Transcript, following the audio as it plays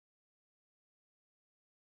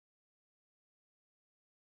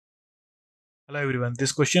Hello everyone,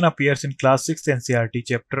 this question appears in class 6 NCERT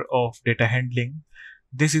chapter of data handling.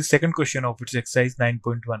 This is second question of its exercise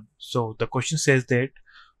 9.1. So the question says that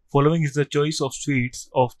following is the choice of sweets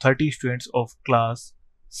of 30 students of class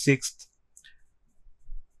 6th.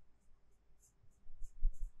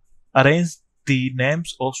 Arrange the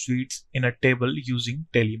names of sweets in a table using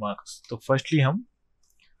tally marks. तो firstly हम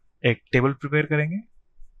एक table prepare करेंगे.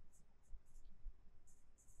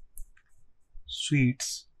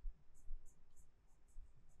 Sweets,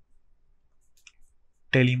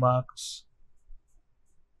 tally marks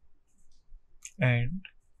and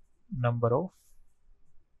number of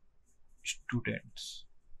students.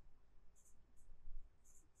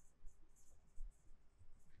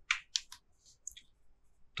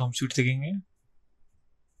 तो हम sweet देखेंगे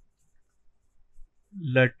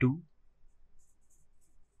Laddu,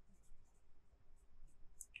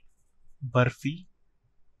 barfi,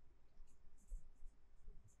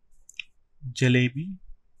 jalebi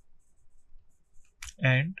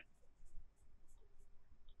and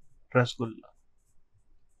rasgulla.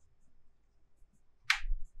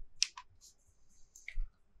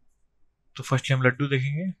 तो first हम लड्डू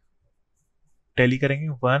देखेंगे, टैली करेंगे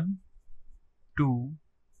 1 2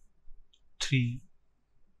 3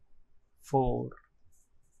 4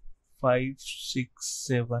 5 6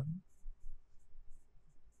 7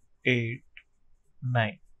 8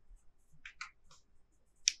 9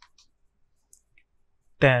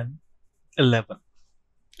 10 11.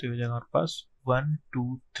 तो ये हो जाएगा हमारे पास 1 2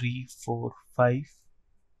 3 4 5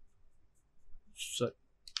 सॉरी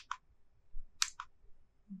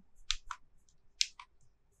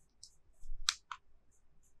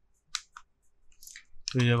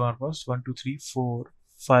तो ये हमारे पास 1 2 3 4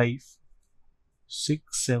 5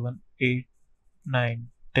 6 7 8 9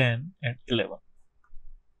 10 एंड 11.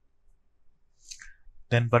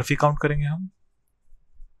 देन बर्फी काउंट करेंगे हम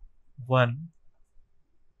 1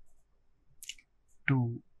 2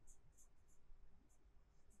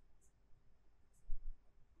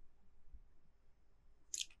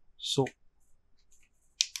 so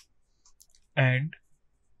and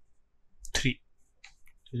 3.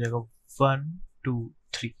 तो जाएगा 1 2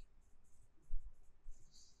 3.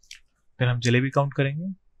 फिर हम जलेबी काउंट करेंगे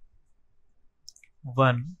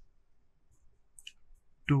 1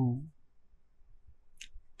 2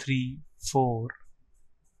 3 4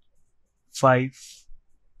 5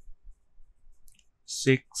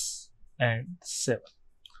 6 and 7.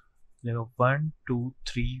 जाएगा 1 2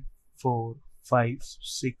 3 4 5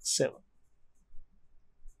 6 7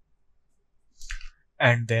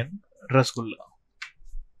 एंड देन रसगुल्ला.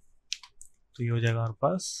 तो ये हो जाएगा हमारे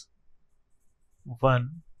पास 1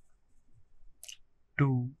 2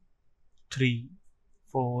 3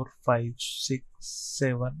 4 5 6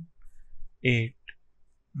 7 8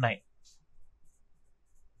 9.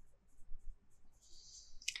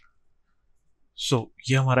 सो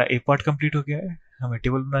ये हमारा ए पार्ट कंप्लीट हो गया है. हमें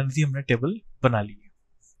टेबल बनानी थी, हमने टेबल बना ली है.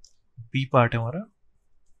 बी पार्ट है हमारा,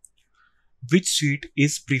 विच sweet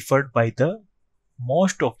is preferred by the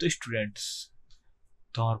most of the students.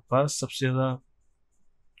 तो हमारे पास सबसे ज्यादा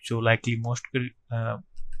जो लाइकली मोस्ट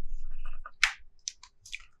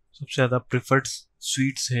सबसे ज्यादा प्रिफर्ड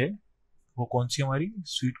स्वीट्स है वो कौन सी हमारी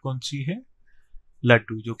स्वीट कौन सी है?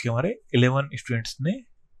 लड्डू, जो कि हमारे 11 स्टूडेंट्स ने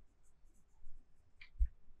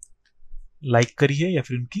लाइक करी है या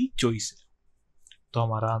फिर उनकी चॉइस है. तो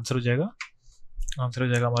हमारा आंसर हो जाएगा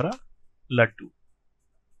हमारा Laddu,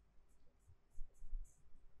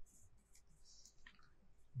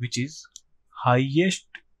 which is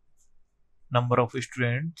highest number of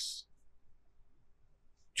students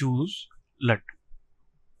choose Ladoo.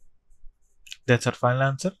 That's our final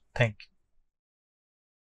answer. Thank you.